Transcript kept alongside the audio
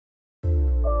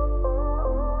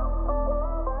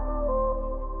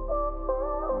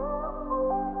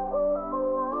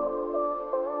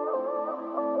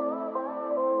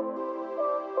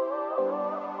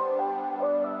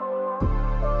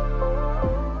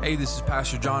Hey, this is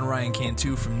Pastor John Ryan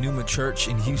Cantu from Numa Church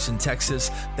in Houston, Texas.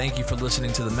 Thank you for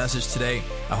listening to the message today.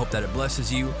 I hope that it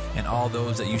blesses you and all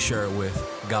those that you share it with.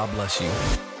 God bless you.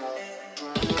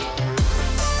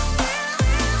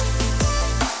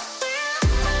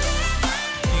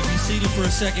 Be seated for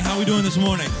a second. How are we doing this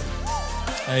morning?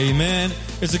 Amen.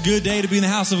 It's a good day to be in the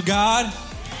house of God.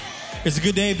 It's a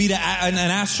good day to be an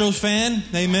Astros fan.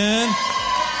 Amen.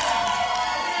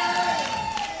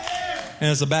 And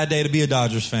it's a bad day to be a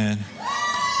Dodgers fan.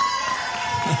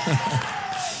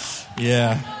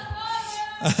 Yeah.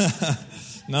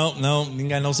 No, you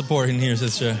got no support in here,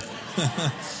 sister.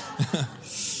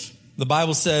 The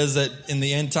Bible says that in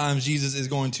the end times, Jesus is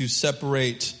going to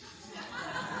separate.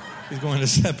 He's going to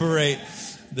separate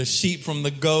the sheep from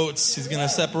the goats. He's going to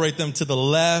separate them to the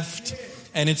left.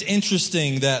 And it's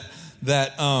interesting that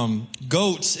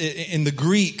goats in the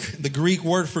Greek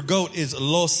word for goat is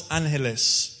Los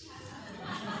Angeles.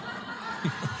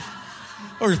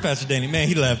 Where's Pastor Danny? Man,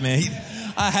 he left, man.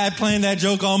 I had planned that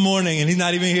joke all morning, and he's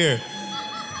not even here.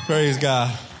 Praise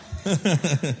God.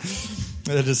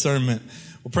 The discernment.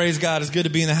 Well, praise God. It's good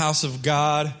to be in the house of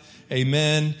God.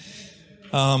 Amen.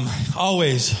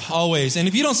 Always. And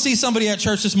if you don't see somebody at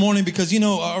church this morning, because,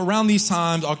 around these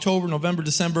times, October, November,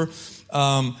 December,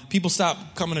 people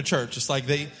stop coming to church. It's like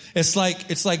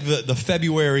the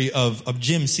February of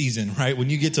gym season, right?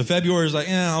 When you get to February, it's like,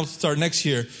 I'll start next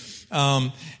year.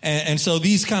 And so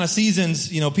these kind of seasons,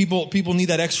 people need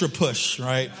that extra push,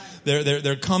 right?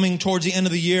 They're coming towards the end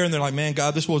of the year and they're like, man,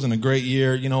 God, this wasn't a great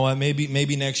year. You know what?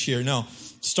 Maybe next year. No,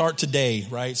 start today,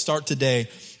 right? Start today.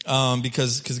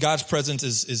 Because God's presence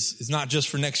is not just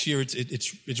for next year.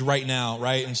 It's right now,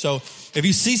 right? And so if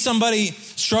you see somebody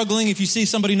struggling, if you see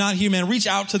somebody not here, man, reach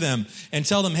out to them and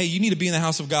tell them, hey, you need to be in the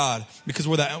house of God, because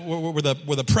where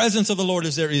the presence of the Lord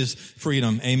is, there is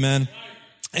freedom. Amen.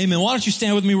 Amen. Why don't you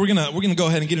stand with me? We're gonna go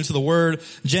ahead and get into the word.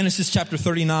 Genesis chapter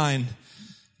 39.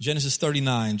 Genesis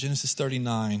 39,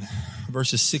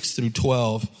 verses 6 through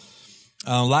 12.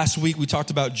 Last week we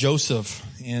talked about Joseph,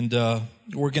 and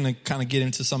we're gonna kind of get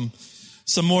into some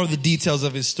more of the details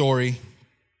of his story.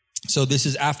 So this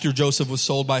is after Joseph was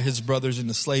sold by his brothers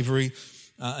into slavery.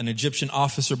 An Egyptian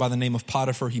officer by the name of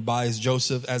Potiphar, he buys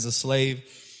Joseph as a slave.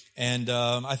 And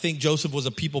I think Joseph was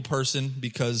a people person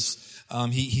because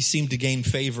he seemed to gain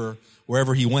favor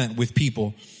wherever he went with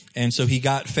people. And so he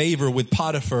got favor with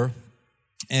Potiphar,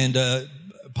 and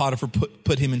Potiphar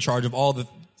put him in charge of all the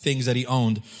things that he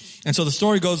owned. And so the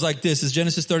story goes like this. It's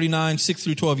Genesis 39, 6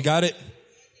 through 12. You got it?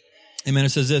 Amen. It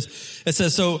says this. It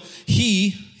says, so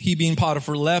he being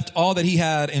Potiphar, left all that he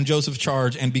had in Joseph's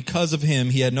charge, and because of him,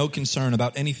 he had no concern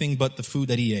about anything but the food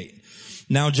that he ate.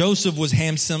 Now Joseph was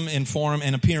handsome in form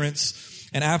and appearance,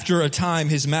 and after a time,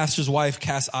 his master's wife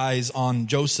cast eyes on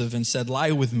Joseph and said,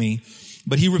 lie with me.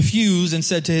 But he refused and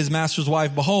said to his master's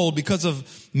wife, behold, because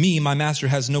of me, my master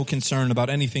has no concern about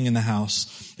anything in the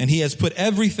house. And he has put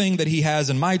everything that he has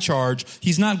in my charge.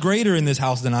 He's not greater in this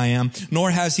house than I am,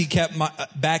 nor has he kept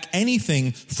back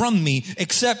anything from me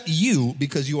except you,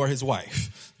 because you are his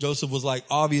wife. Joseph was like,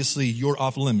 obviously, you're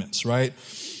off limits, right?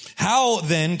 How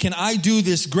then can I do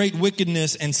this great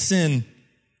wickedness and sin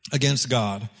against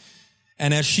God?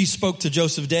 And as she spoke to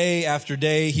Joseph day after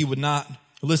day, he would not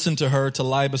listen to her, to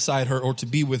lie beside her, or to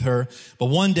be with her. But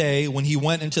one day, when he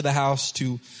went into the house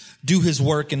to do his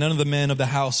work, and none of the men of the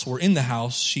house were in the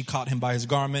house, she caught him by his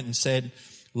garment and said,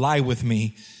 lie with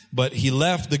me. But he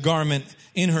left the garment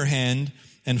in her hand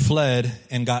and fled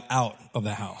and got out of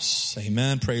the house.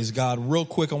 Amen. Praise God. Real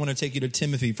quick, I want to take you to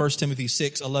Timothy. 1 Timothy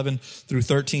 6, 11 through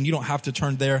 13. You don't have to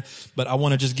turn there, but I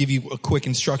want to just give you a quick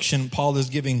instruction. Paul is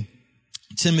giving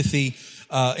Timothy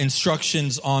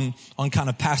instructions on kind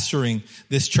of pastoring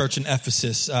this church in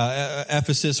Ephesus.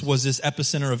 Ephesus was this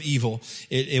epicenter of evil.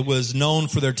 It was known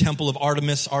for their temple of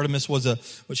Artemis. Artemis was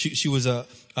she was a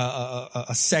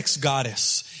sex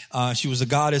goddess. She was a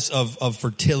goddess of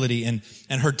fertility, and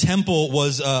her temple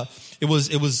was it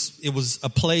was a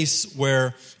place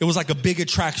where it was like a big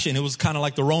attraction. It was kind of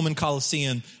like the Roman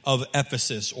Colosseum of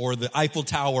Ephesus, or the Eiffel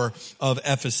Tower of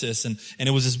Ephesus. And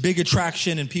it was this big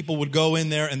attraction, and people would go in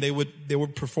there and they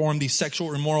would perform these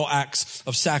sexual immoral acts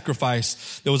of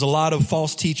sacrifice. There was a lot of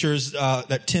false teachers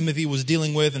that Timothy was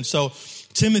dealing with. And so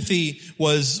Timothy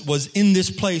was in this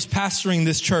place pastoring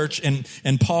this church,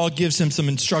 and Paul gives him some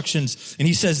instructions, and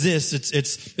he says this.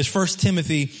 It's 1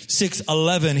 Timothy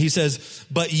 6:11. He says,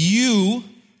 but you,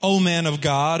 O man of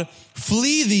God,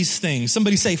 flee these things.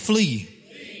 Somebody say flee.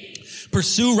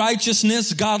 Pursue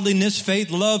righteousness, godliness,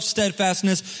 faith, love,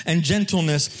 steadfastness, and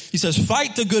gentleness. He says,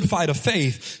 fight the good fight of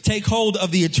faith. Take hold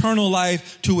of the eternal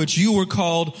life to which you were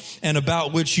called and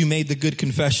about which you made the good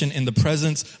confession in the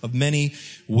presence of many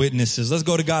witnesses. Let's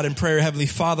go to God in prayer. Heavenly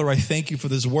Father, I thank you for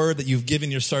this word that you've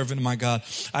given your servant, my God.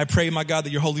 I pray, my God,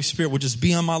 that your Holy Spirit would just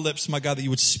be on my lips, my God, that you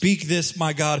would speak this,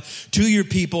 my God, to your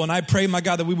people. And I pray, my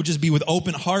God, that we would just be with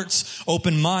open hearts,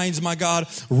 open minds, my God,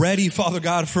 ready, Father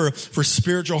God, for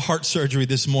spiritual heart surgery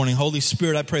this morning. Holy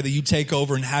Spirit, I pray that you take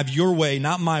over and have your way,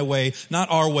 not my way,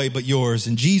 not our way, but yours.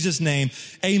 In Jesus' name,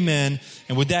 amen.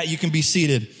 And with that, you can be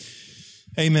seated.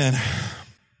 Amen.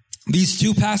 These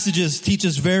two passages teach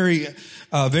us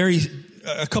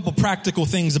a couple practical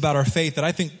things about our faith that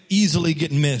I think easily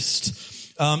get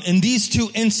missed. In these two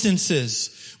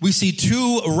instances, we see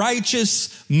two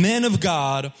righteous men of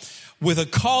God with a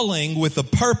calling, with a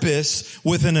purpose,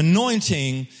 with an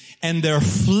anointing, and they're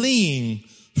fleeing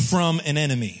from an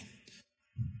enemy.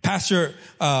 Pastor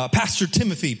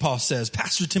Timothy, Paul says,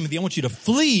 Pastor Timothy, I want you to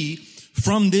flee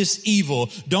from this evil.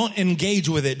 Don't engage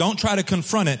with it. Don't try to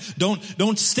confront it.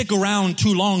 Don't stick around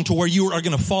too long to where you are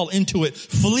going to fall into it.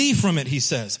 Flee from it, he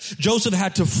says. Joseph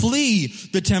had to flee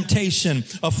the temptation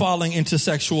of falling into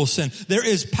sexual sin. There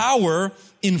is power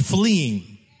in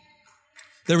fleeing.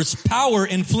 There is power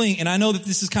in fleeing. And I know that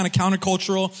this is kind of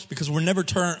countercultural because we're never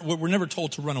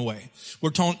told to run away.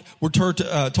 We're told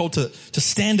to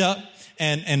stand up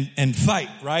and fight,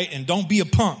 right? And don't be a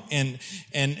punk. And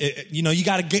you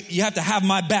have to have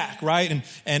my back, right?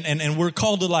 And we're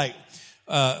called to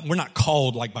we're not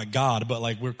called like by God, but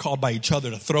like we're called by each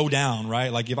other to throw down,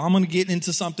 right? Like if I'm going to get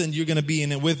into something, you're going to be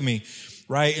in it with me,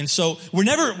 right? And so we're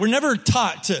never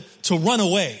taught to run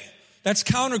away. That's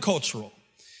countercultural.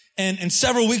 And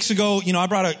several weeks ago, I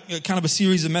brought a kind of a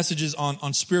series of messages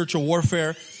on spiritual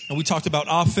warfare, and we talked about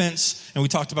offense, and we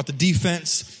talked about the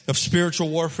defense of spiritual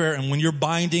warfare. And when you're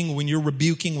binding, when you're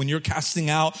rebuking, when you're casting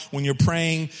out, when you're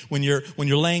praying, when you're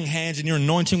laying hands and you're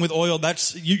anointing with oil,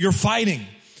 you're fighting.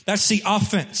 That's the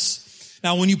offense.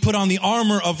 Now, when you put on the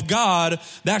armor of God,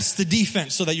 that's the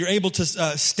defense, so that you're able to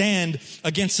stand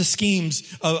against the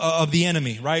schemes of the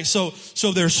enemy, right? So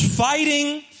there's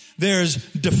fighting. There's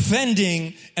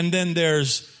defending, and then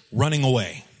there's running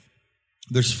away.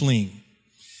 There's fleeing.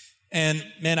 And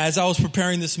man, as I was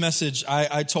preparing this message,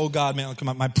 I told God, man,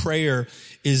 my prayer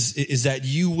is that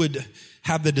you would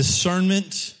have the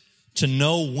discernment to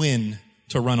know when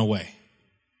to run away.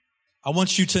 I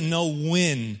want you to know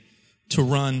when to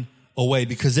run away,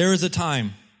 because there is a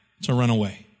time to run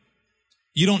away.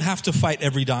 You don't have to fight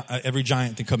every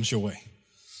giant that comes your way.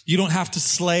 You don't have to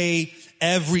slay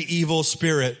every evil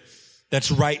spirit that's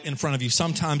right in front of you.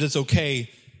 Sometimes it's okay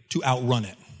to outrun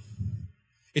it.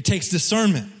 It takes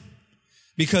discernment,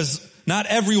 because not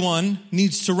everyone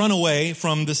needs to run away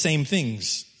from the same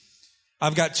things.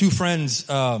 I've got two friends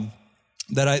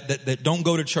that don't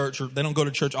go to church, or they don't go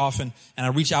to church often, and I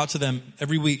reach out to them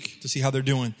every week to see how they're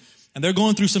doing. And they're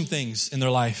going through some things in their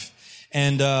life.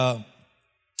 And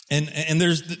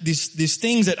there's these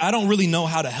things that I don't really know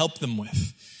how to help them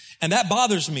with. And that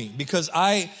bothers me, because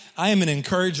I am an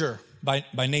encourager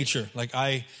by nature. Like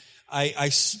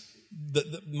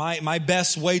my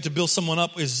best way to build someone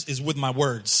up is with my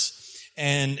words.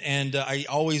 And I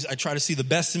try to see the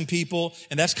best in people.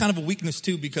 And that's kind of a weakness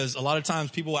too, because a lot of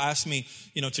times people will ask me,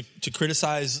 to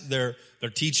criticize their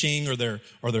teaching or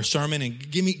their sermon,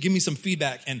 and give me some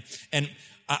feedback. And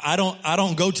I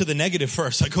don't go to the negative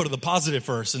first. I go to the positive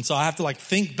first. And so I have to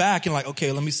think back and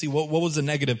okay, let me see what was the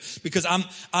negative, because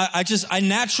I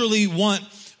naturally want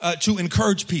to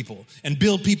encourage people and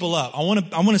build people up. I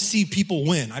want to see people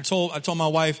win. I told my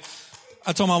wife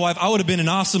I would have been an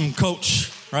awesome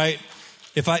coach, right?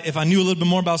 If I knew a little bit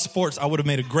more about sports, I would have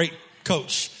made a great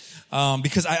coach.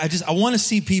 Because I want to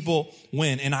see people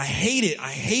win. And I hate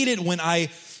it when I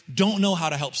don't know how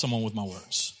to help someone with my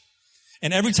words.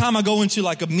 And every time I go into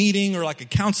a meeting or a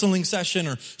counseling session,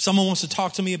 or someone wants to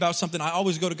talk to me about something, I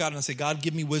always go to God and I say, God,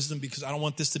 give me wisdom, because I don't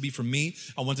want this to be from me.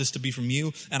 I want this to be from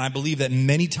you. And I believe that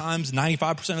many times,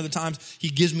 95% of the times, he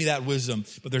gives me that wisdom.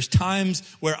 But there's times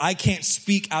where I can't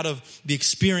speak out of the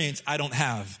experience I don't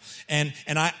have. And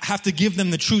I have to give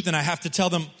them the truth, and I have to tell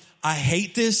them, I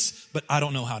hate this, but I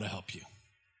don't know how to help you.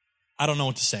 I don't know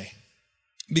what to say,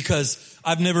 because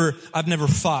I've never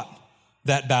fought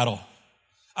that battle.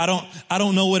 I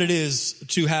don't know what it is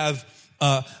to have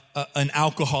an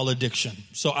alcohol addiction.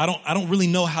 So I don't really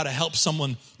know how to help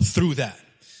someone through that.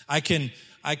 I can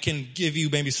give you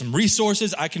maybe some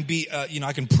resources. I can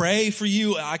I can pray for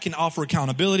you. I can offer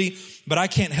accountability, but I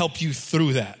can't help you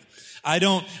through that. I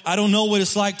don't know what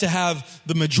it's like to have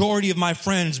the majority of my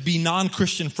friends be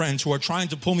non-Christian friends who are trying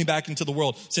to pull me back into the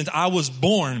world. Since I was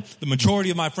born, the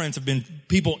majority of my friends have been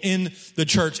people in the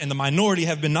church, and the minority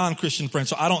have been non-Christian friends.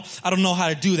 So I don't know how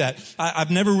to do that.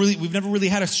 We've never really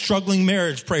had a struggling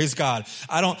marriage, praise God.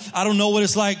 I don't know what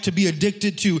it's like to be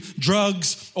addicted to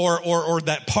drugs or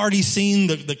that party scene,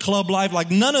 the club life, like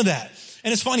none of that.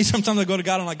 And it's funny, sometimes I go to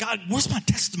God, I'm like, God, where's my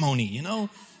testimony, you know?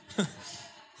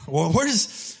 Well,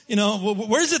 where's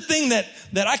the thing that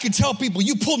I could tell people,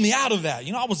 you pulled me out of that?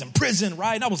 You know, I was in prison,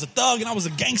 right? And I was a thug, and I was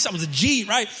a gangster, I was a G,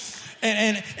 right?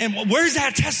 And where's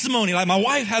that testimony? Like, my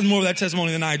wife has more of that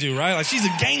testimony than I do, right? Like, she's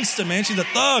a gangster, man. She's a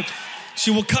thug.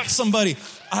 She will cut somebody.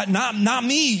 Not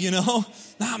me, you know?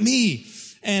 Not me.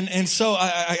 And so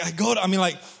I go to,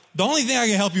 the only thing I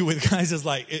can help you with, guys, is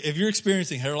like, if you're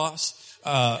experiencing hair loss,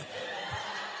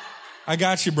 I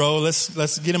got you, bro.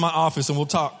 Let's get in my office and we'll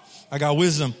talk. I got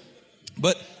wisdom.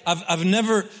 But I've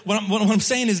never, what I'm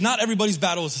saying is not everybody's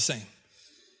battle is the same.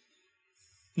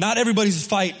 Not everybody's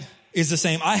fight is the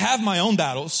same. I have my own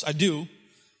battles. I do.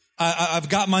 I've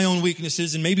got my own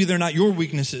weaknesses, and maybe they're not your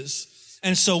weaknesses.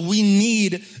 And so we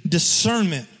need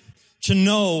discernment to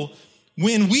know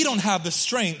when we don't have the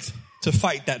strength to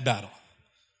fight that battle.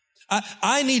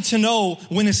 I need to know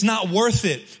when it's not worth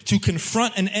it to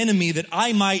confront an enemy that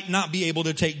I might not be able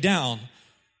to take down.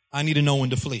 I need to know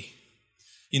when to flee.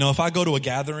 You know, if I go to a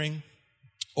gathering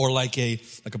or like a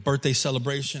birthday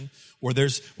celebration where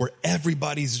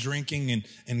everybody's drinking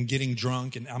and getting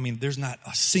drunk, and there's not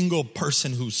a single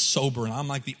person who's sober, and I'm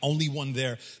like the only one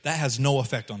there, that has no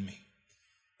effect on me.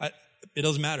 It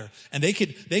doesn't matter. And they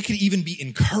could even be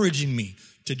encouraging me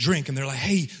to drink, and they're like,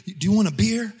 hey, do you want a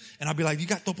beer? And I'll be like, you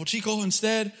got Topo Chico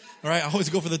instead? All right, I always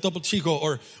go for the Topo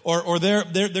Chico. Or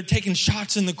they're taking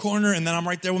shots in the corner, and then I'm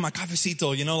right there with my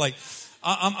cafecito, you know, like,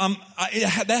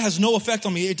 that has no effect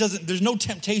on me. There's no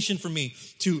temptation for me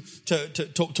to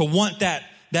want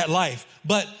that life.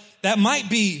 But that might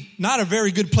be not a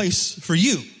very good place for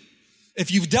you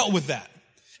if you've dealt with that.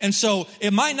 And so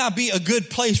it might not be a good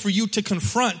place for you to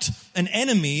confront an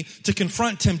enemy, to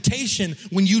confront temptation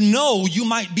when you know you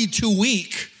might be too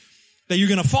weak, that you're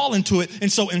going to fall into it.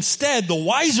 And so instead, the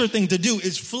wiser thing to do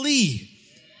is flee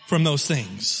from those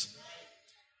things.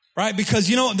 Right? Because,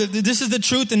 you know, this is the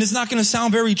truth, and it's not going to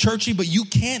sound very churchy, but you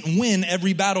can't win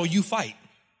every battle you fight.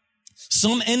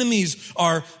 Some enemies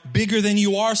are bigger than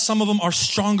you are. Some of them are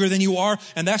stronger than you are.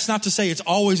 And that's not to say it's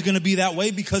always going to be that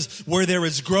way, because where there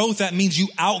is growth, that means you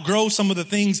outgrow some of the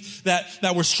things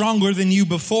that were stronger than you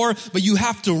before. But you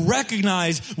have to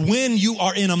recognize when you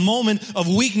are in a moment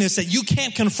of weakness that you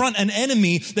can't confront an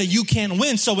enemy that you can't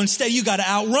win. So instead, you got to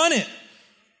outrun it.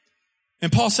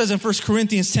 And Paul says in 1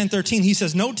 Corinthians 10:13, he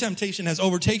says, no temptation has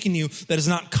overtaken you that is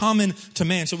not common to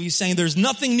man. So he's saying there's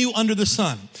nothing new under the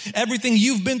sun. Everything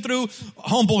you've been through,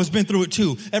 homeboy's been through it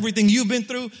too. Everything you've been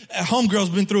through, homegirl's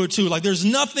been through it too. Like, there's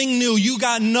nothing new. You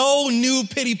got no new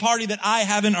pity party that I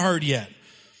haven't heard yet.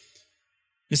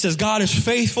 It says God is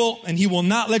faithful, and he will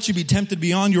not let you be tempted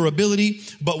beyond your ability.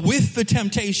 But with the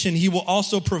temptation, he will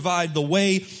also provide the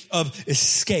way of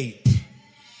escape,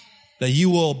 that you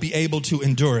will be able to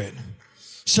endure it.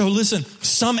 So listen,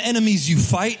 some enemies you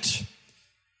fight,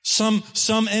 some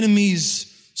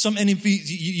enemies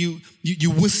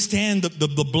you withstand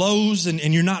the blows and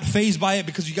you're not fazed by it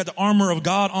because you got the armor of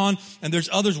God on, and there's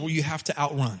others where you have to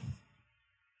outrun.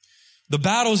 The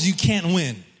battles you can't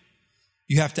win,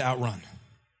 you have to outrun.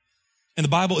 And the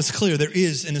Bible is clear, there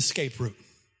is an escape route.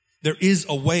 There is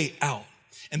a way out.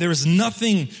 And there is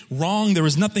nothing wrong, there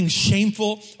is nothing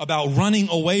shameful about running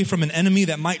away from an enemy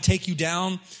that might take you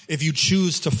down if you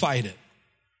choose to fight it.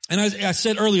 And as I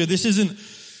said earlier, this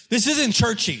isn't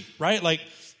churchy, right? Like,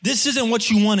 this isn't what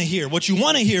you want to hear. What you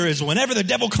want to hear is whenever the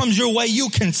devil comes your way, you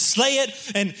can slay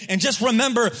it. And just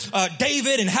remember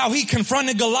David and how he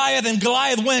confronted Goliath, and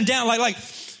Goliath went down.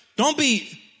 Don't be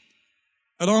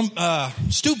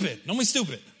stupid. Don't be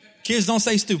stupid. Kids, don't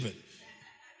say stupid.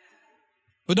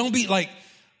 But don't be like,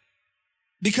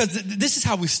 because this is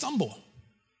how we stumble.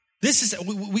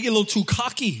 We get a little too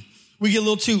cocky. We get a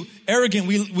little too arrogant.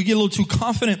 We get a little too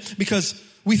confident because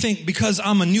we think because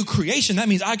I'm a new creation, that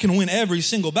means I can win every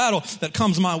single battle that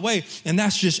comes my way. And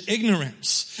that's just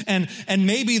ignorance. And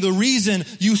maybe the reason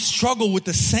you struggle with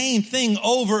the same thing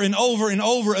over and over and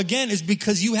over again is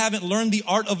because you haven't learned the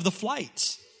art of the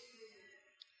flight.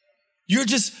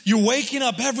 You're waking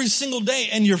up every single day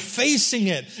and you're facing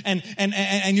it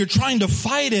and you're trying to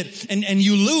fight it and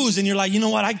you lose and you're like, you know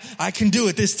what? I can do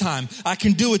it this time. I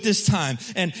can do it this time.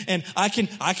 And I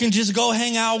can just go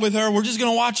hang out with her. We're just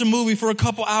going to watch a movie for a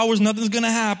couple hours. Nothing's going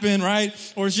to happen, right?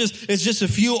 Or it's just a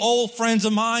few old friends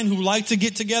of mine who like to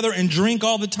get together and drink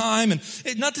all the time and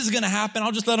nothing's going to happen.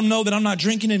 I'll just let them know that I'm not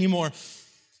drinking anymore.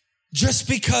 Just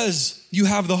because you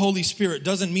have the Holy Spirit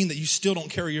doesn't mean that you still don't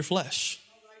carry your flesh.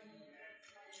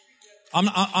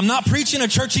 I'm not preaching a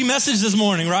churchy message this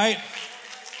morning, right?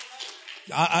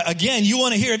 Again, you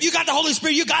want to hear, if you got the Holy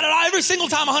Spirit, you got it every single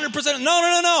time, 100%.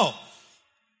 No.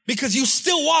 Because you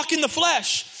still walk in the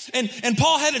flesh. And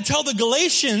Paul had to tell the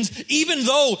Galatians, even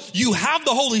though you have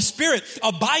the Holy Spirit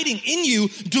abiding in you,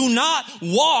 do not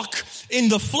walk in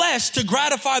the flesh to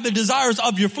gratify the desires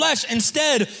of your flesh.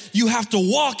 Instead, you have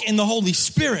to walk in the Holy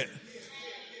Spirit.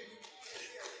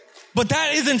 But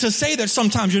that isn't to say that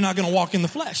sometimes you're not going to walk in the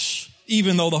flesh,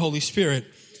 even though the Holy Spirit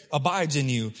abides in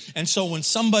you. And so when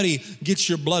somebody gets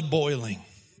your blood boiling,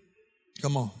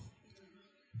 come on.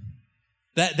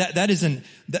 That isn't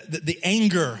the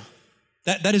anger.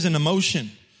 That is an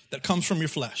emotion that comes from your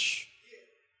flesh.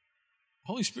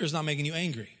 Holy Spirit's not making you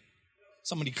angry.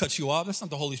 Somebody cuts you off. That's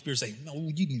not the Holy Spirit saying, no,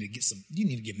 you need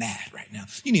to get mad right now.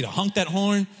 You need to honk that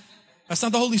horn. That's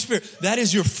not the Holy Spirit. That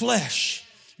is your flesh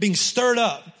being stirred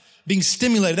up, being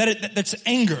stimulated. That's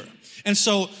anger. And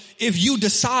so if you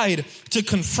decide to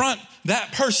confront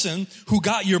that person who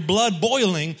got your blood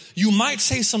boiling, you might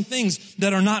say some things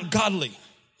that are not godly.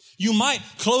 You might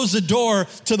close the door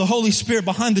to the Holy Spirit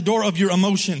behind the door of your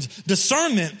emotions.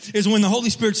 Discernment is when the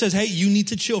Holy Spirit says, hey, you need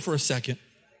to chill for a second.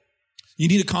 You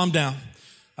need to calm down.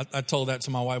 I told that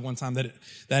to my wife one time that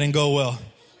didn't go well.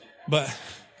 But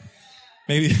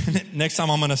maybe next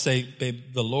time I'm going to say,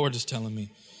 babe, the Lord is telling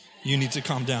me you need to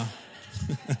calm down.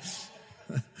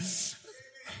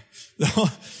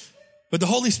 But the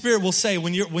Holy Spirit will say,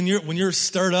 when you're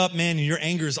stirred up, man, and your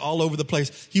anger is all over the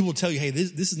place, He will tell you, hey,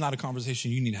 this is not a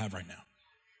conversation you need to have right now.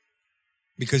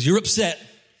 Because you're upset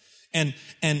and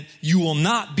you will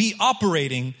not be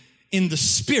operating in the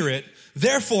Spirit.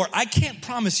 Therefore, I can't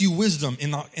promise you wisdom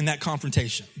in that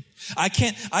confrontation. I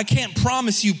can't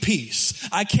promise you peace.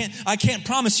 I can't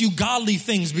promise you godly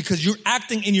things because you're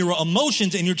acting in your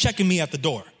emotions and you're checking me at the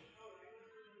door.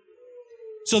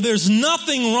 So there's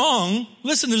nothing wrong.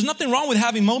 Listen, there's nothing wrong with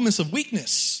having moments of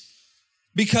weakness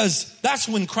because that's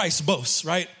when Christ boasts,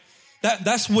 right?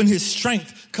 That's when His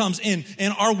strength comes in.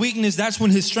 And our weakness, that's when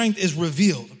His strength is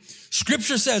revealed.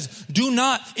 Scripture says,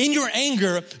 in your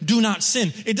anger, do not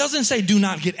sin. It doesn't say do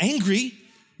not get angry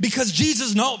because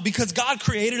because God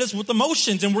created us with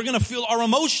emotions and we're going to feel our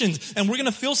emotions and we're going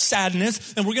to feel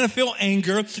sadness and we're going to feel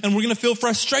anger and we're going to feel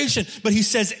frustration. But He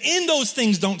says in those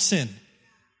things, don't sin.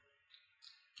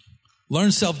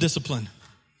 Learn self-discipline,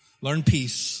 learn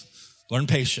peace, learn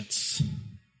patience.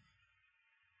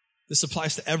 This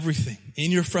applies to everything.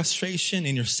 In your frustration,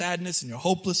 in your sadness, in your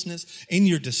hopelessness, in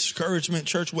your discouragement,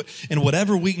 church, in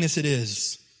whatever weakness it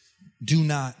is, do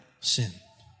not sin.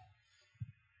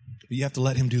 But you have to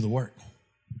let Him do the work.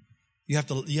 You have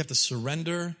to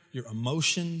surrender your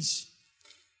emotions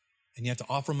and you have to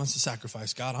offer them as a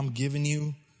sacrifice. God, I'm giving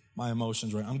you my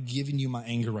emotions right now. I'm giving you my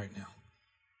anger right now.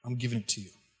 I'm giving it to you.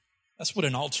 That's what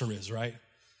an altar is, right?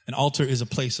 An altar is a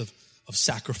place of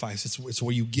sacrifice. It's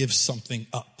where you give something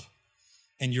up.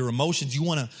 And your emotions, you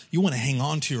want to hang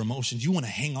on to your emotions. You want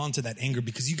to hang on to that anger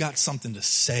because you got something to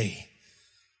say.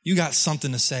 You got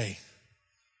something to say.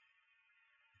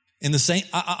 In the same,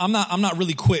 I'm not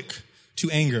really quick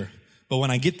to anger, but when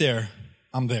I get there,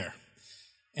 I'm there.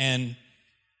 And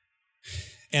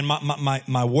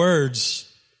my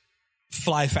words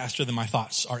fly faster than my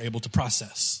thoughts are able to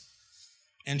process.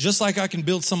 And just like I can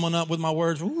build someone up with my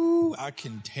words, I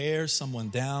can tear someone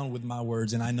down with my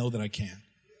words, and I know that I can.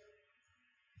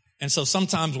 And so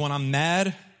sometimes when I'm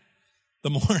mad,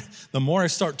 the more I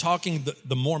start talking,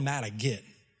 the more mad I get.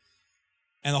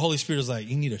 And the Holy Spirit is like,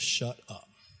 you need to shut up.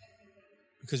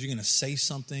 Because you're going to say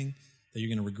something that you're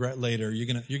going to regret later. You're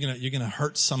going to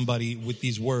hurt somebody with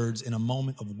these words in a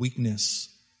moment of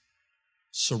weakness.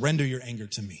 Surrender your anger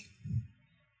to me.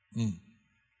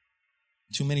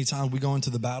 Too many times we go into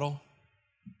the battle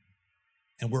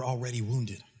and we're already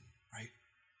wounded,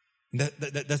 right?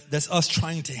 That's us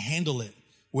trying to handle it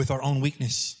with our own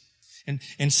weakness. And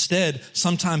instead,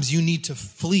 sometimes you need to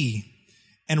flee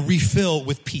and refill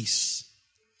with peace.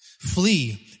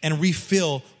 Flee and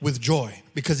refill with joy.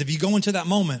 Because if you go into that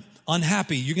moment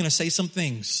unhappy, you're going to say some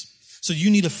things. So you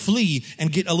need to flee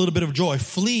and get a little bit of joy.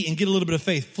 Flee and get a little bit of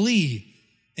faith. Flee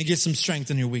and get some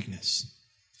strength in your weakness.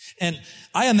 And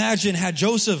I imagine had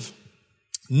Joseph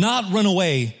not run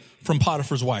away from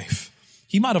Potiphar's wife.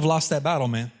 He might have lost that battle,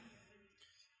 man.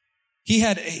 He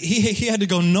had to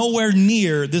go nowhere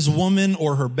near this woman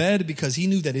or her bed because he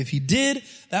knew that if he did,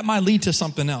 that might lead to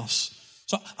something else.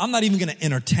 So I'm not even going to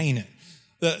entertain it.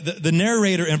 The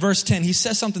narrator in verse 10, he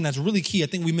says something that's really key. I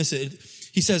think we miss it.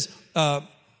 He says, and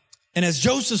as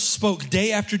Joseph spoke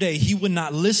day after day, he would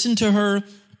not listen to her,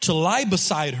 to lie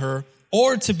beside her,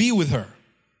 or to be with her.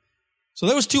 So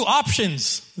there was two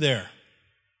options there.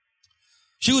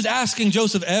 She was asking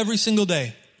Joseph every single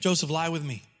day, Joseph, lie with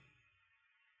me.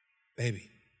 Baby,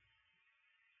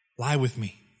 lie with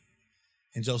me.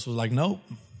 And Joseph was like, nope.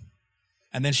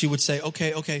 And then she would say,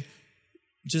 okay,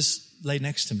 just lay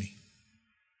next to me.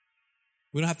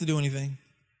 We don't have to do anything.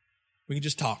 We can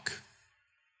just talk.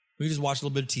 We can just watch a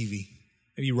little bit of TV.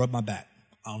 Maybe you rub my back.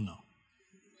 I don't know.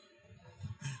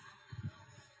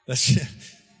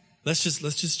 Let's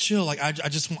just chill. Like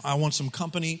I want some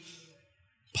company.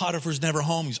 Potiphar's never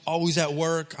home. He's always at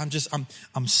work. I'm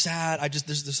sad.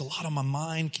 There's a lot on my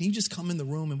mind. Can you just come in the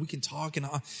room and we can talk? And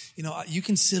you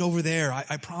can sit over there.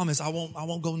 I promise I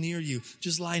won't go near you.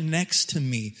 Just lie next to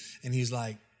me. And he's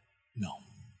like, no.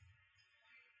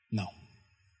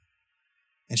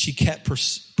 And she kept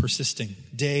persisting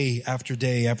day after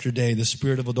day after day. The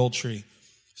spirit of adultery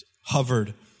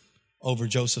hovered over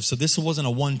Joseph. So this wasn't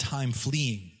a one-time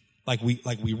fleeing like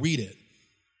we read it.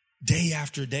 Day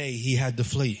after day, he had to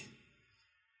flee.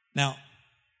 Now,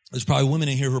 there's probably women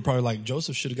in here who are probably like,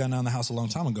 Joseph should have gotten out of the house a long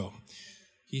time ago.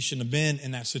 He shouldn't have been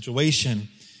in that situation.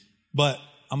 But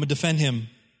I'm going to defend him.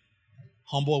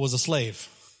 Homeboy was a slave.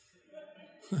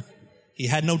 He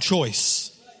had no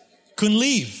choice. Couldn't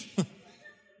leave.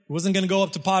 He wasn't going to go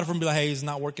up to Potiphar and be like, hey, he's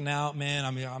not working out, man.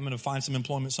 I'm going to find some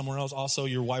employment somewhere else. Also,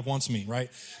 your wife wants me, right?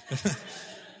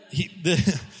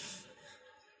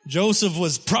 Joseph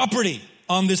was property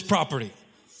on this property.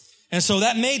 And so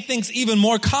that made things even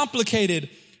more complicated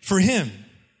for him.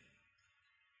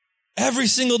 Every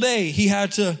single day he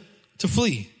had to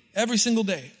flee. Every single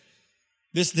day.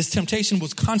 This temptation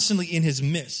was constantly in his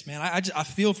midst. Man, I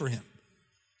feel for him.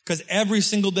 Because every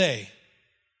single day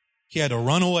he had to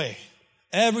run away.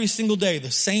 Every single day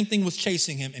the same thing was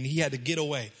chasing him and he had to get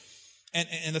away.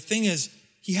 And the thing is,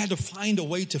 he had to find a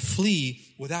way to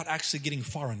flee without actually getting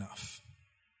far enough.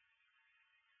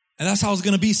 And that's how it's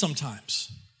going to be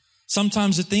sometimes.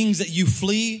 Sometimes the things that you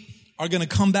flee are going to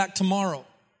come back tomorrow.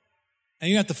 And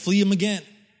you have to flee them again.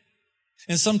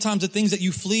 And sometimes the things that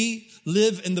you flee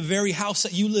live in the very house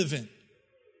that you live in.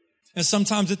 And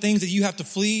sometimes the things that you have to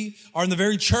flee are in the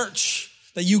very church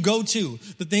that you go to.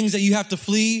 The things that you have to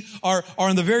flee are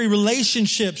in the very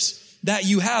relationships that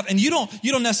you have. And you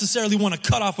don't necessarily want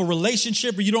to cut off a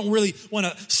relationship, or you don't really want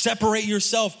to separate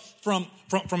yourself from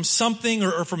something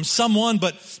or from someone,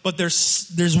 but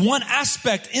there's one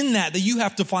aspect in that you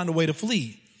have to find a way to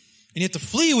flee. And you have to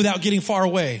flee without getting far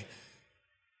away.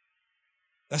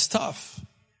 That's tough.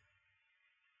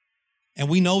 And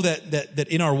we know that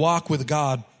in our walk with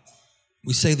God,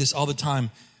 we say this all the time,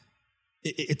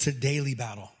 it's a daily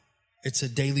battle. It's a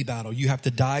daily battle. You have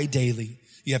to die daily.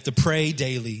 You have to pray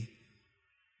daily.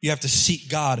 You have to seek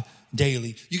God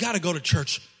daily. You got to go to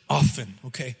church often,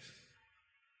 okay?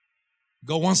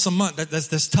 Go once a month.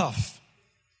 That's tough.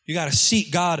 You got to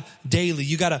seek God daily.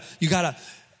 You got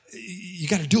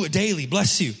to do it daily.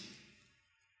 Bless you.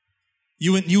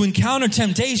 You encounter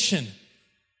temptation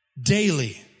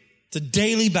daily. It's a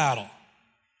daily battle.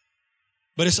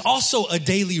 But it's also a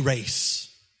daily race.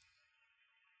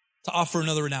 To offer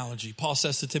another analogy, Paul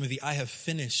says to Timothy, I have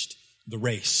finished the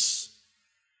race.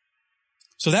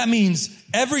 So that means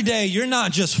every day you're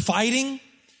not just fighting,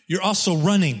 you're also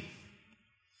running.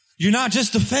 You're not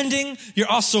just defending, you're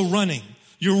also running.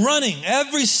 You're running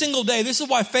every single day. This is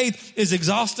why faith is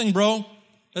exhausting, bro.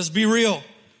 Let's be real.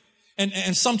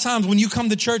 And sometimes when you come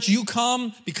to church, you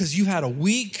come because you had a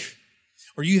week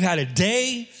or you had a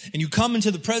day, and you come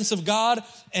into the presence of God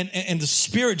and the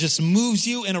Spirit just moves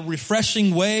you in a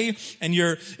refreshing way. And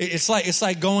it's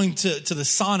like going to the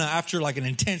sauna after like an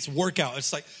intense workout.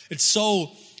 It's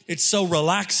so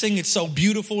relaxing. It's so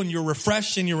beautiful, and you're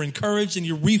refreshed and you're encouraged and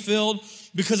you're refilled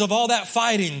because of all that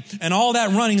fighting and all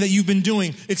that running that you've been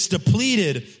doing. It's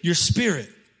depleted your spirit.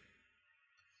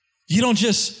 You don't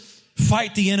just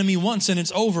fight the enemy once and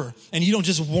it's over. And you don't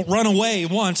just run away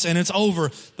once and it's over.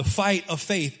 The fight of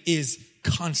faith is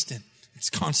constant. It's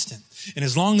constant. And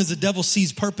as long as the devil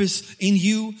sees purpose in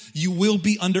you, you will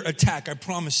be under attack. I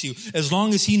promise you. As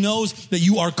long as he knows that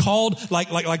you are called,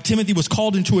 like Timothy was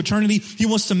called into eternity, he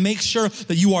wants to make sure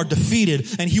that you are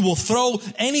defeated. And he will throw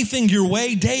anything your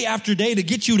way day after day to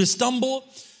get you to stumble.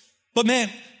 But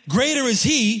man, greater is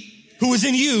he who is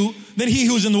in you than he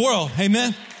who's in the world.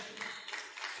 Amen.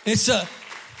 It's a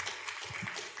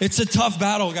tough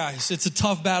battle, guys. It's a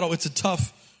tough battle. It's a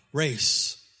tough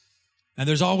race. And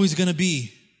there's always going to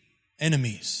be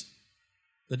enemies.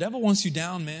 The devil wants you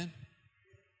down, man.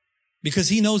 Because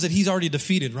he knows that he's already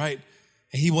defeated, right?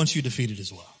 And he wants you defeated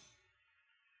as well.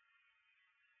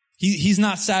 He's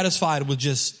not satisfied with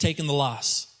just taking the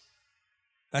loss.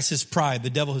 That's his pride. The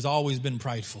devil has always been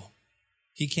prideful.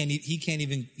 He can't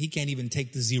even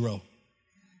take the zero.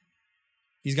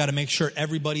 He's got to make sure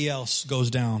everybody else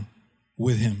goes down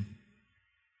with him.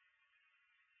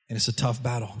 And it's a tough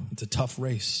battle. It's a tough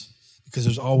race because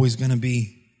there's always going to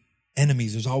be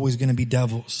enemies. There's always going to be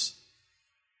devils.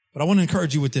 But I want to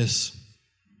encourage you with this.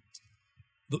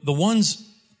 The ones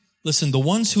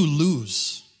who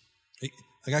lose,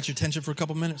 I got your attention for a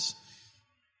couple minutes.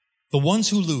 The ones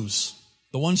who lose,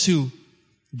 the ones who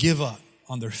give up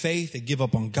on their faith, they give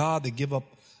up on God, they give up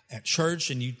at church,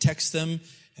 and you text them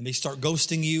and they start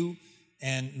ghosting you.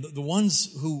 And the ones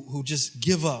who just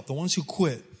give up, the ones who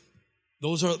quit,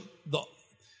 those are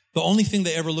the only thing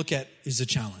they ever look at is the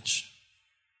challenge.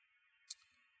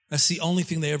 That's the only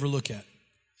thing they ever look at.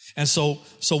 And so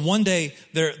one day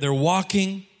they're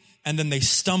walking and then they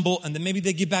stumble and then maybe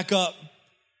they get back up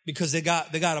because they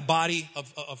got a body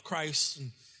of Christ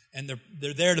and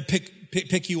they're there to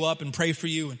pick you up and pray for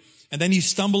you. And then you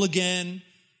stumble again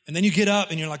and then you get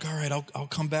up and you're like, all right, I'll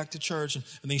come back to church. And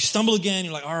then you stumble again.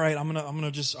 You're like, all right, I'm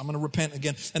going to repent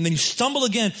again. And then you stumble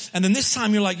again. And then this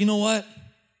time you're like, you know what?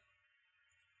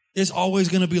 It's always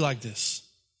going to be like this.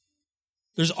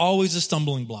 There's always a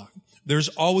stumbling block. There's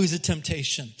always a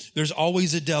temptation. There's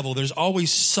always a devil. There's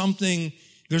always something.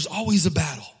 There's always a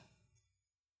battle.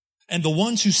 And the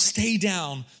ones who stay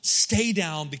down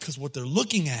because what they're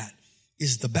looking at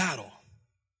is the battle.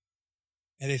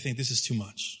 And they think this is too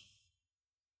much.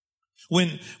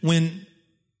 When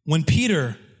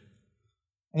Peter,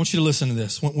 I want you to listen to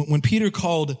this. When Peter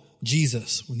called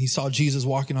Jesus, when he saw Jesus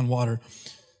walking on water,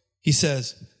 he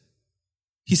says,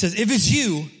 if it's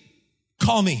you,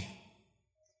 call me.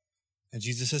 And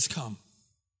Jesus says, come.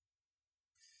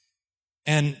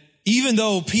 And even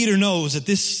though Peter knows that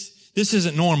this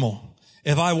isn't normal,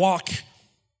 if I walk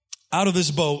out of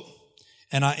this boat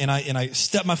and I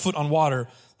step my foot on water,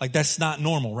 like that's not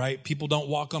normal, right? People don't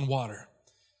walk on water.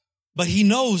 But he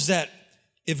knows that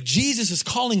if Jesus is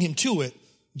calling him to it,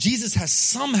 Jesus has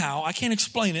somehow, I can't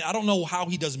explain it, I don't know how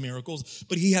he does miracles,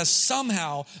 but he has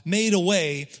somehow made a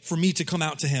way for me to come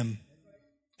out to him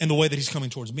in the way that he's coming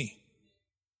towards me.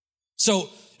 So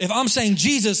if I'm saying,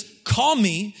 Jesus, call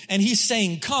me, and he's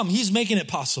saying, come, he's making it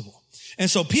possible. And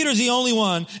so Peter's the only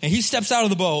one, and he steps out of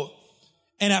the boat,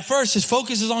 and at first his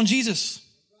focus is on Jesus.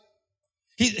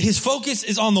 His focus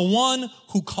is on the one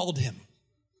who called him.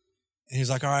 And he's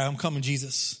like, all right, I'm coming,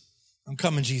 Jesus. I'm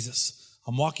coming, Jesus.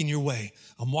 I'm walking your way.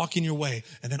 I'm walking your way.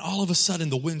 And then all of a sudden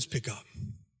the winds pick up.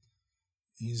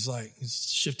 And he's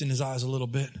shifting his eyes a little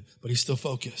bit, but he's still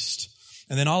focused.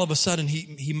 And then all of a sudden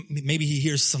maybe he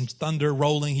hears some thunder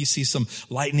rolling. He sees some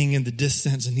lightning in the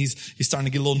distance and he's starting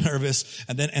to get a little nervous.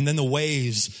 And then the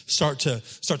waves start to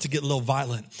get a little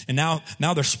violent. And now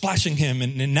they're splashing him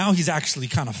and now he's actually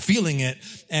kind of feeling it.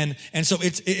 And so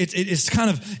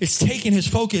it's taking his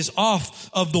focus off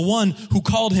of the one who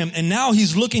called him. And now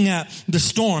he's looking at the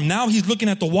storm. Now he's looking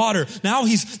at the water. Now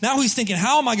he's thinking,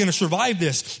 how am I going to survive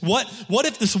this? What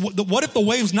if the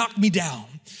waves knock me down?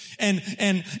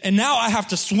 And now I have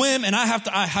to swim and I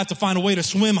have to find a way to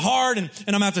swim hard and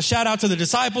I'm gonna have to shout out to the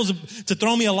disciples to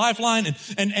throw me a lifeline.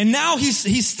 And now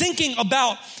he's thinking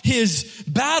about his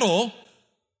battle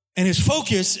and his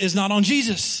focus is not on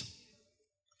Jesus.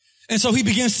 And so he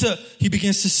begins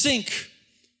to sink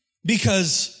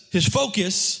because his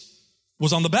focus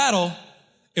was on the battle.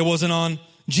 It wasn't on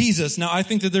Jesus. Now, I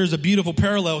think that there's a beautiful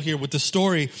parallel here with the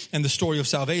story and the story of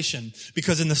salvation.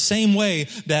 Because in the same way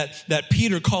that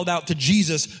Peter called out to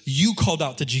Jesus, you called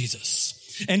out to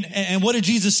Jesus. And what did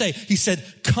Jesus say? He said,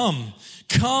 come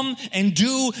and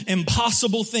do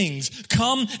impossible things.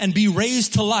 Come and be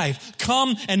raised to life.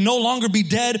 Come and no longer be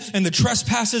dead in the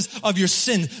trespasses of your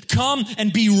sin. Come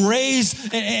and be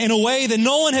raised in a way that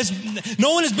no one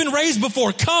has been raised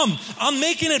before. Come, I'm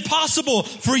making it possible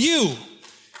for you.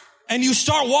 And you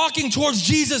start walking towards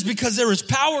Jesus because there is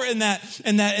power in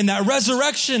that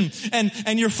resurrection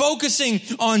and you're focusing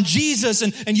on Jesus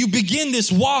and you begin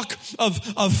this walk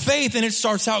of faith and it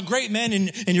starts out great, man.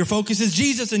 And your focus is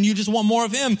Jesus and you just want more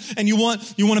of him and you want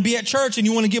to be at church and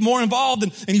you want to get more involved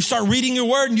and you start reading your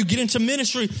word and you get into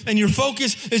ministry and your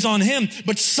focus is on him.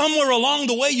 But somewhere along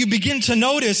the way, you begin to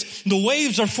notice the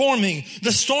waves are forming,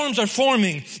 the storms are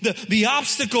forming, the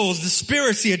obstacles, the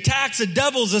spirits, the attacks, the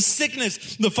devils, the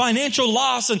sickness, the financial financial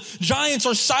loss and giants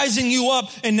are sizing you up,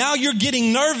 and now you're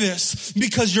getting nervous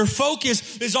because your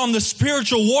focus is on the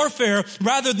spiritual warfare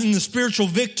rather than the spiritual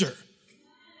victor.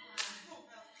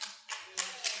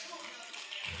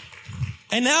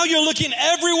 And now you're looking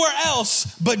everywhere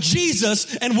else but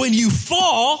Jesus, and when you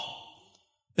fall,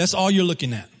 that's all you're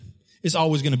looking at. It's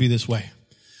always going to be this way.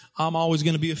 I'm always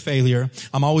going to be a failure.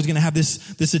 I'm always going to have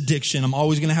this addiction. I'm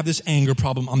always going to have this anger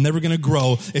problem. I'm never going to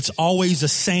grow. It's always the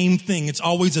same thing. It's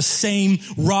always the same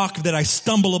rock that I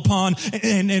stumble upon.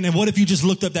 And what if you just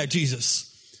looked up that Jesus?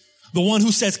 The one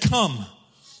who says, come.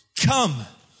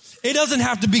 It doesn't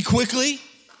have to be quickly.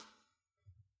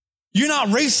 You're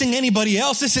not racing anybody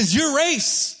else. This is your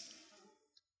race.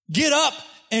 Get up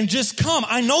and just come.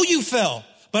 I know you fell,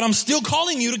 but I'm still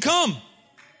calling you to come.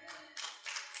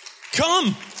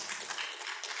 Come.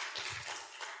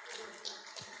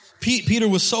 Peter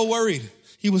was so worried.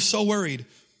 He was so worried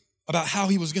about how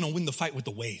he was going to win the fight with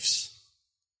the waves.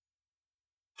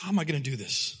 How am I going to do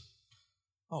this?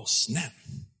 Oh, snap.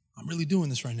 I'm really doing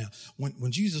this right now.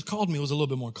 When Jesus called me, it was a little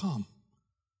bit more calm.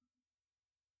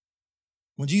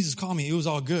 When Jesus called me, it was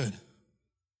all good.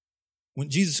 When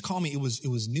Jesus called me, it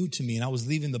was new to me, and I was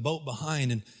leaving the boat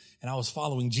behind, and I was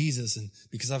following Jesus, and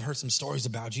because I've heard some stories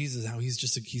about Jesus, how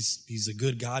he's a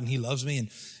good God and he loves me,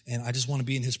 and I just want to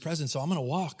be in his presence, so I'm going to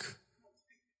walk.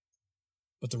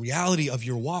 But the reality of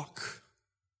your walk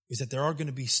is that there are going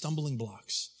to be stumbling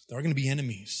blocks. There are going to be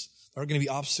enemies. There are going to be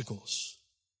obstacles.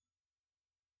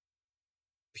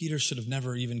 Peter should have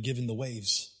never even given the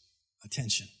waves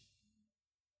attention.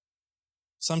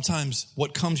 Sometimes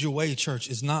what comes your way, church,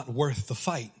 is not worth the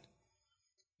fight,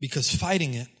 because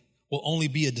fighting it will only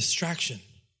be a distraction.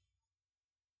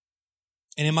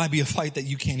 And it might be a fight that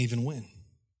you can't even win.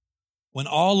 When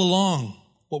all along,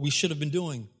 what we should have been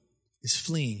doing is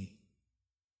fleeing.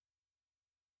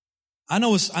 I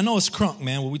know it's crunk,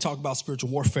 man, when we talk about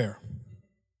spiritual warfare.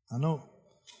 I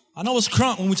know it's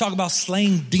crunk when we talk about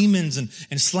slaying demons and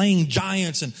slaying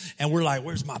giants, and we're like,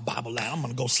 where's my Bible at? I'm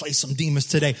going to go slay some demons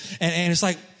today. And it's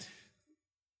like,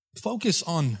 focus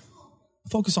on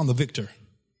the victor,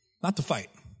 not the fight.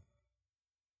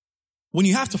 When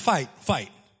you have to fight.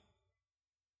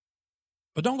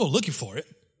 But don't go looking for it.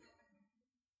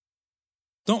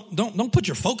 Don't put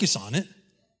your focus on it.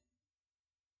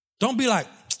 Don't be like,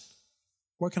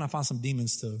 where can I find some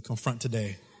demons to confront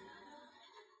today?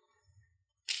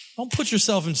 Don't put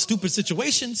yourself in stupid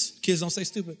situations. Kids, don't say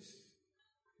stupid.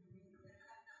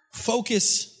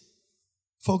 Focus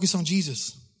on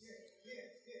Jesus.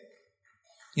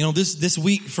 You know, this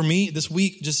week for me,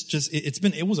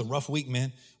 it was a rough week,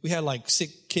 man. We had like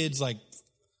sick kids, like,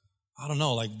 I don't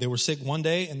know, like they were sick one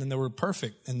day and then they were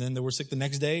perfect. And then they were sick the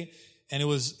next day. And it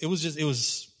was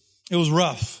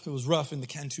rough. It was rough in the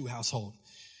Cantu household.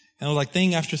 And it was like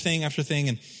thing after thing after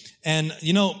thing. And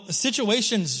you know,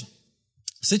 situations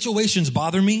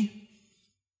bother me,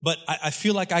 but I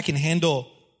feel like I can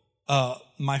handle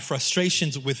my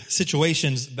frustrations with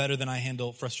situations better than I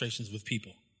handle frustrations with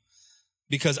people.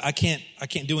 Because I can't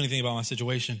do anything about my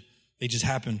situation. They just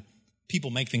happen. People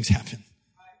make things happen,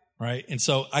 right? And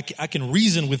so I can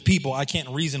reason with people. I can't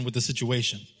reason with the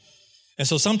situation. And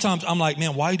so sometimes I'm like,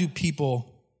 man, why do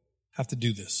people have to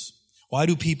do this? Why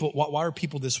are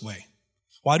people this way?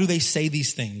 Why do they say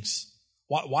these things?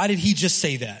 Why did he just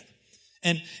say that?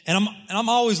 And I'm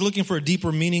always looking for a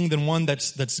deeper meaning than one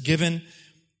that's given.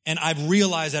 And I've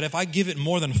realized that if I give it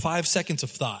more than 5 seconds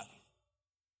of thought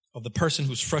of the person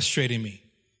who's frustrating me,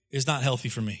 it's not healthy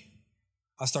for me.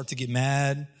 I start to get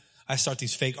mad. I start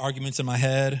these fake arguments in my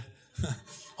head,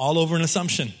 all over an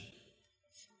assumption.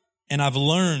 And I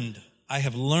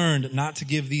have learned not to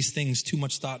give these things too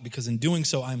much thought, because in doing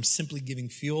so, I'm simply giving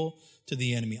fuel to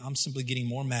the enemy. I'm simply getting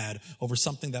more mad over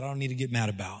something that I don't need to get mad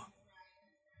about.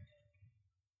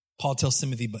 Paul tells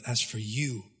Timothy, but as for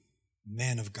you,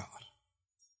 man of God,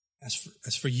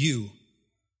 as for you,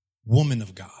 woman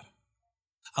of God.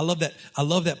 I love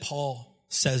that Paul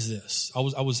says this. I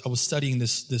was studying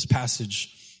this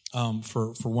passage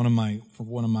for one of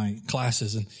my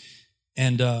classes,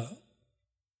 and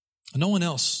no one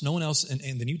else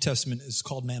in the New Testament is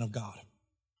called man of God.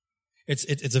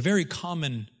 It's a very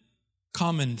common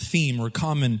theme or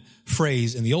common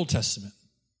phrase in the Old Testament.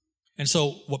 And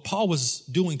so what Paul was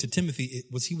doing to Timothy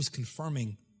was he was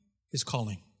confirming his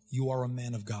calling. You are a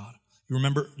man of God. You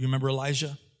remember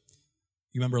Elijah?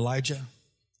 You remember Elijah?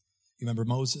 You remember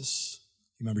Moses?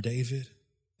 You remember David?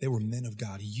 They were men of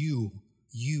God. You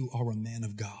are a man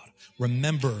of God.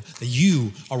 Remember that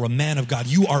you are a man of God.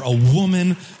 You are a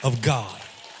woman of God.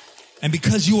 And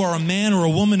because you are a man or a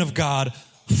woman of God,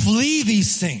 flee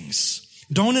these things.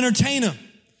 Don't entertain them.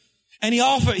 And he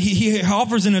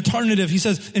offers an alternative. He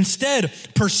says, instead,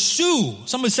 pursue.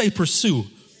 Somebody say pursue.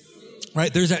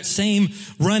 Right? There's that same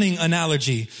running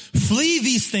analogy. Flee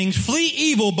these things, flee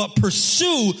evil, but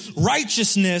pursue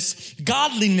righteousness,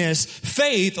 godliness,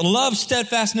 faith, love,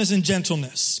 steadfastness, and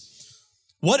gentleness.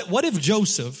 What if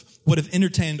Joseph would have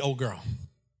entertained old girl?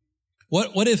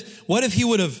 What if he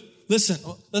would have, listen,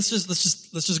 let's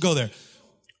just go there.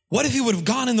 What if he would have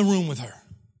gone in the room with her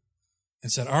and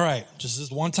said, all right, just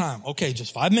this one time. Okay,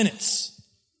 just 5 minutes.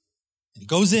 And he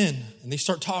goes in and they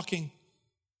start talking.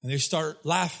 And they start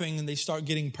laughing and they start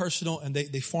getting personal and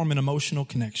they form an emotional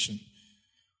connection.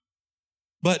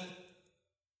 But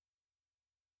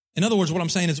in other words, what I'm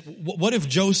saying is, what if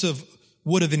Joseph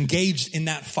would have engaged in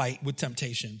that fight with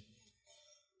temptation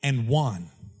and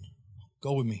won?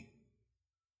 Go with me.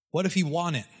 What if he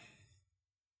won it?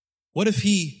 What if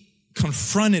he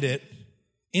confronted it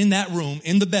in that room,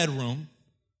 in the bedroom,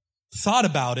 thought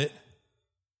about it,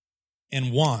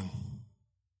 and won?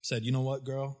 Said, you know what,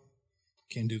 girl?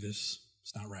 Can't do this.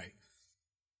 It's not right.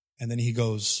 And then he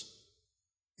goes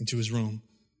into his room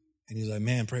and he's like,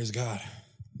 man, praise God.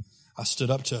 I stood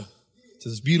up to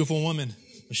this beautiful woman.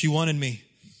 She wanted me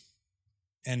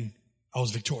and I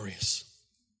was victorious.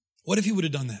 What if he would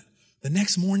have done that? The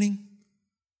next morning,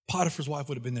 Potiphar's wife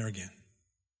would have been there again.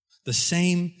 The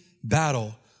same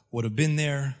battle would have been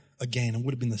there again. It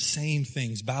would have been the same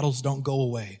things. Battles don't go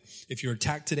away. If you're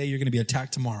attacked today, you're going to be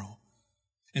attacked tomorrow.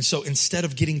 And so instead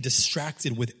of getting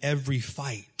distracted with every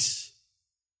fight,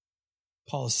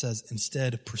 Paul says,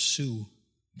 instead pursue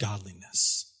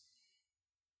godliness.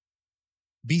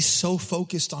 Be so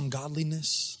focused on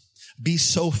godliness. Be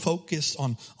so focused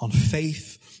on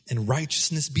faith and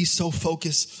righteousness. Be so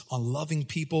focused on loving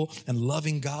people and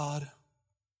loving God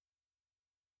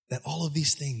that all of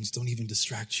these things don't even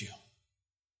distract you.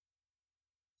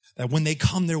 That when they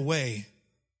come their way,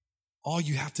 all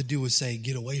you have to do is say,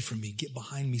 get away from me, get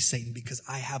behind me, Satan, because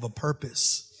I have a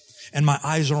purpose and my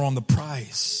eyes are on the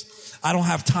prize. I don't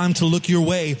have time to look your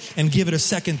way and give it a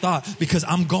second thought because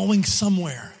I'm going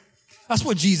somewhere. That's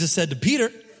what Jesus said to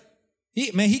Peter.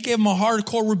 He gave him a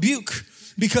hardcore rebuke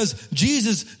because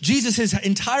Jesus, his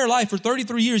entire life for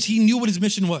 33 years, he knew what his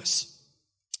mission was.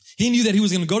 He knew that he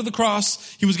was going to go to the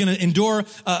cross. He was going to endure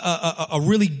a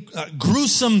really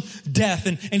gruesome death.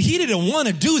 And he didn't want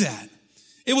to do that.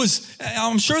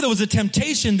 I'm sure there was a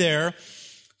temptation there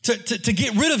to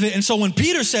get rid of it. And so when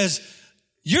Peter says,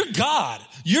 you're God,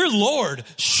 you're Lord,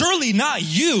 surely not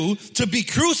you to be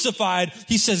crucified,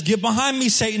 he says, get behind me,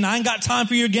 Satan. I ain't got time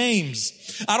for your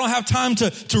games. I don't have time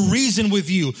to reason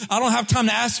with you. I don't have time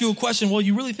to ask you a question. Well,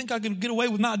 you really think I could get away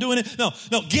with not doing it?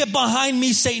 No, get behind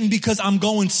me, Satan, because I'm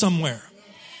going somewhere.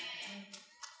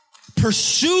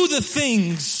 Pursue the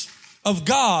things of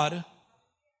God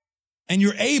and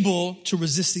you're able to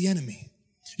resist the enemy.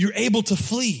 You're able to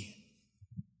flee.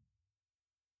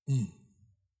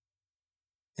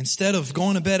 Instead of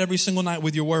going to bed every single night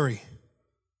with your worry,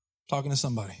 talking to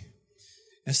somebody.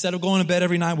 Instead of going to bed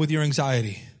every night with your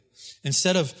anxiety.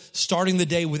 Instead of starting the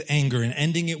day with anger and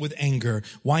ending it with anger,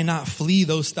 why not flee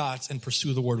those thoughts and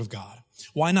pursue the word of God?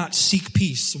 Why not seek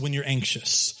peace when you're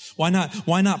anxious? Why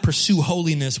not pursue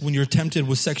holiness when you're tempted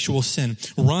with sexual sin?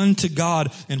 Run to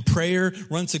God in prayer.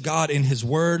 Run to God in his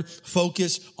word.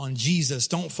 Focus on Jesus.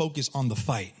 Don't focus on the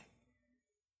fight.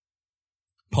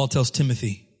 Paul tells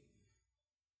Timothy,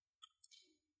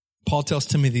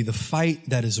 the fight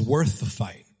that is worth the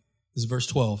fight, this is verse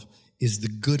 12, is the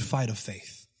good fight of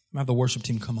faith. I'm going to have the worship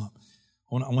team come up.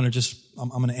 I'm going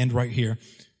to end right here.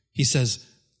 He says,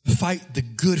 fight the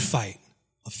good fight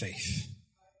of faith.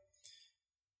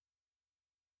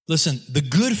 Listen, the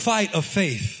good fight of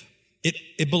faith,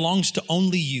 it belongs to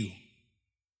only you.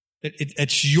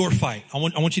 It's your fight. I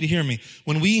want you to hear me.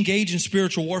 When we engage in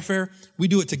spiritual warfare, we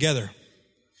do it together.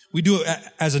 We do it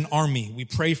as an army. We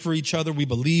pray for each other. We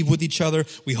believe with each other.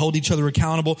 We hold each other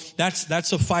accountable.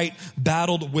 That's a fight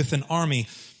battled with an army.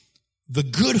 The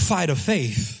good fight of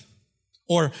faith,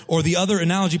 or the other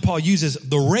analogy Paul uses,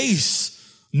 the race,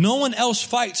 no one else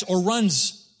fights or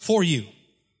runs for you.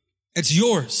 It's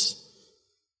yours.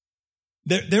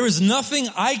 There is nothing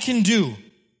I can do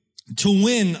to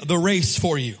win the race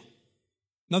for you.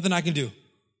 Nothing I can do.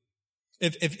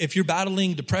 If you're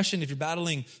battling depression, if you're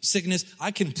battling sickness,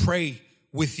 I can pray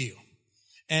with you.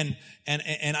 And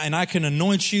I can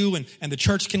anoint you and the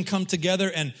church can come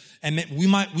together and we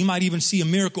might even see a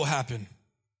miracle happen.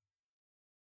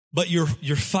 But your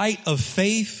fight of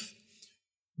faith,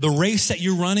 the race that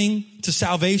you're running to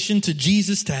salvation, to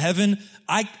Jesus, to heaven,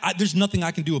 there's nothing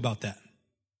I can do about that.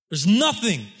 There's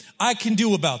nothing I can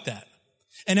do about that.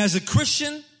 And as a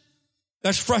Christian,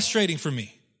 that's frustrating for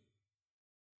me.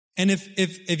 And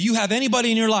if you have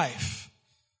anybody in your life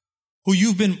who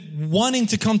you've been wanting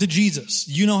to come to Jesus,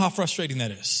 you know how frustrating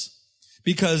that is.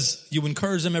 Because you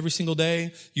encourage them every single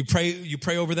day. You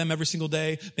pray over them every single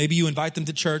day. Maybe you invite them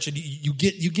to church and you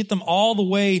get them all the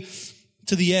way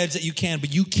to the edge that you can,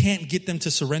 but you can't get them to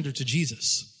surrender to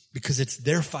Jesus because it's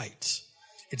their fight.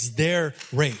 It's their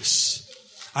race.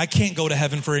 I can't go to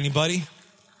heaven for anybody.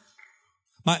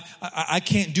 I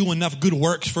can't do enough good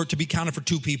works for it to be counted for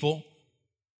 2 people.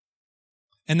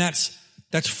 And that's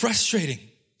frustrating.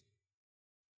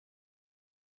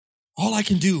 All I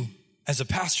can do as a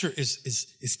pastor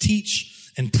is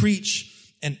teach and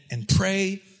preach and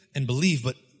pray and believe,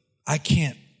 but I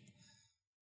can't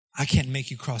make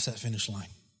you cross that finish line.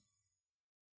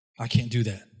 I can't do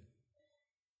that.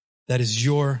 That is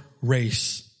your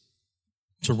race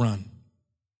to run.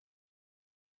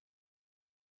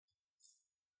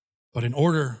 But in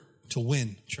order to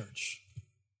win, church,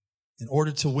 in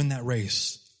order to win that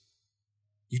race,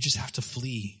 you just have to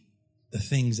flee the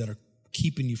things that are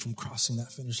keeping you from crossing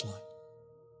that finish line.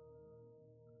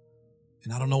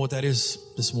 And I don't know what that is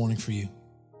this morning for you,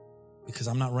 because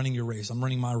I'm not running your race. I'm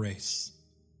running my race.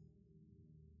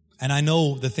 And I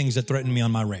know the things that threaten me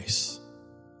on my race.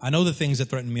 I know the things that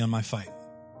threaten me on my fight.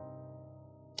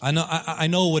 I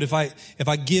know what if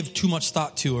I give too much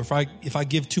thought to, or if I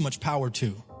give too much power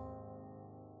to,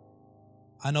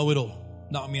 I know it'll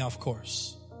knock me off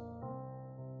course.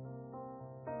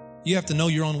 You have to know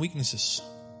your own weaknesses.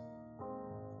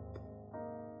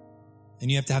 And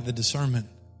you have to have the discernment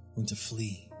when to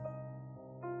flee.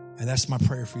 And that's my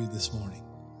prayer for you this morning,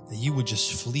 that you would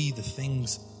just flee the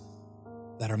things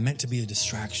that are meant to be a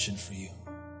distraction for you.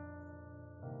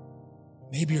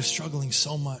 Maybe you're struggling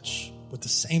so much with the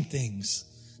same things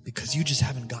because you just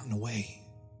haven't gotten away.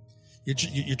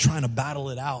 You're trying to battle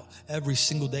it out every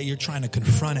single day. You're trying to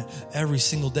confront it every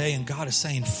single day. And God is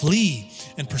saying, flee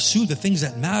and pursue the things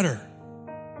that matter.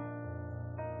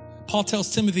 Paul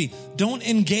tells Timothy, don't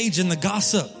engage in the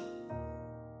gossip.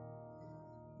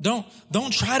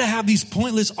 Don't try to have these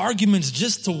pointless arguments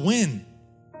just to win,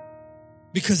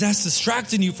 because that's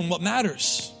distracting you from what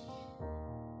matters.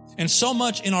 And so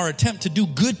much in our attempt to do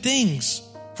good things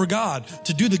for God,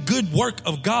 to do the good work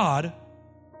of God,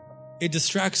 it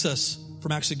distracts us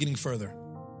from actually getting further.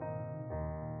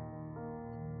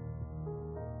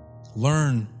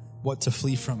 Learn what to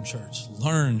flee from, church.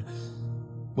 Learn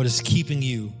what is keeping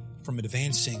you from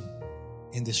advancing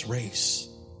in this race.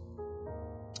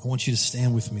 I want you to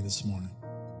stand with me this morning.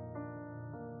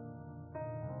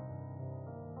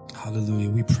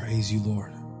 Hallelujah. We praise you,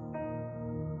 Lord.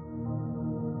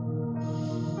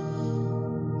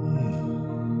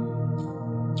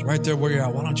 Right there where you're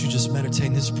at, why don't you just meditate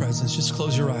in His presence? Just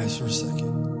close your eyes for a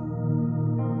second.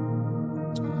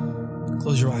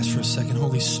 Close your eyes for a second.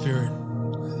 Holy Spirit,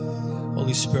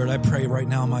 I pray right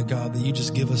now, my God, that you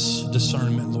just give us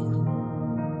discernment, Lord.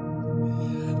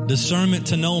 Discernment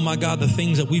to know, my God, the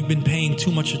things that we've been paying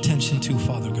too much attention to,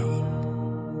 Father God.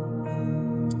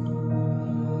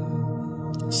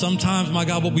 Sometimes, my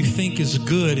God, what we think is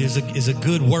good, is a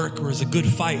good work, or is a good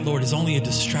fight, Lord, is only a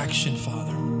distraction,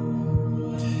 Father.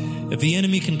 If the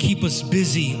enemy can keep us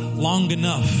busy long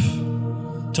enough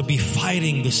to be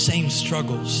fighting the same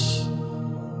struggles,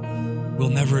 we'll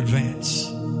never advance.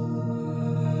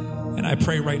 And I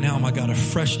pray right now, my God, a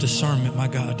fresh discernment, my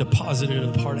God, deposited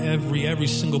upon every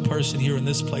single person here in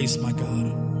this place, my God.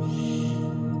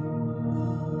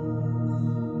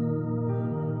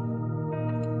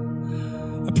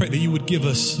 I pray that you would give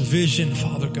us vision,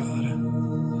 Father God.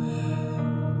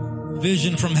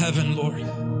 Vision from heaven, Lord.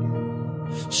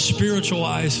 Spiritual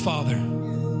eyes, Father.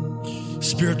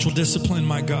 Spiritual discipline,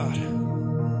 my God.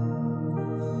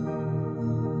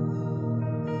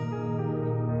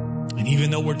 And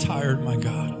even though we're tired, my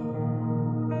God,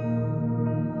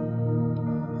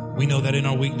 we know that in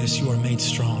our weakness you are made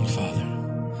strong, Father.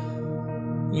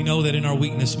 We know that in our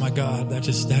weakness, my God,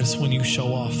 that's when you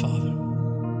show off, Father.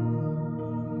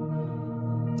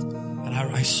 And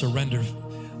I surrender.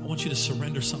 I want you to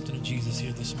surrender something to Jesus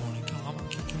here this morning. Can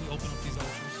you open up these altars?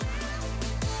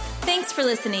 Thanks for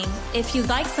listening. If you'd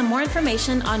like some more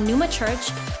information on Pneuma Church,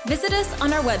 visit us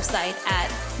on our website at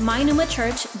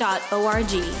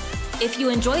mypneumachurch.org. If you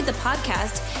enjoyed the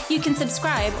podcast, you can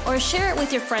subscribe or share it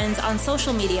with your friends on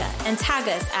social media and tag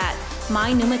us at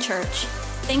mypneumachurch.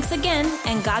 Thanks again,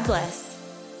 and God bless.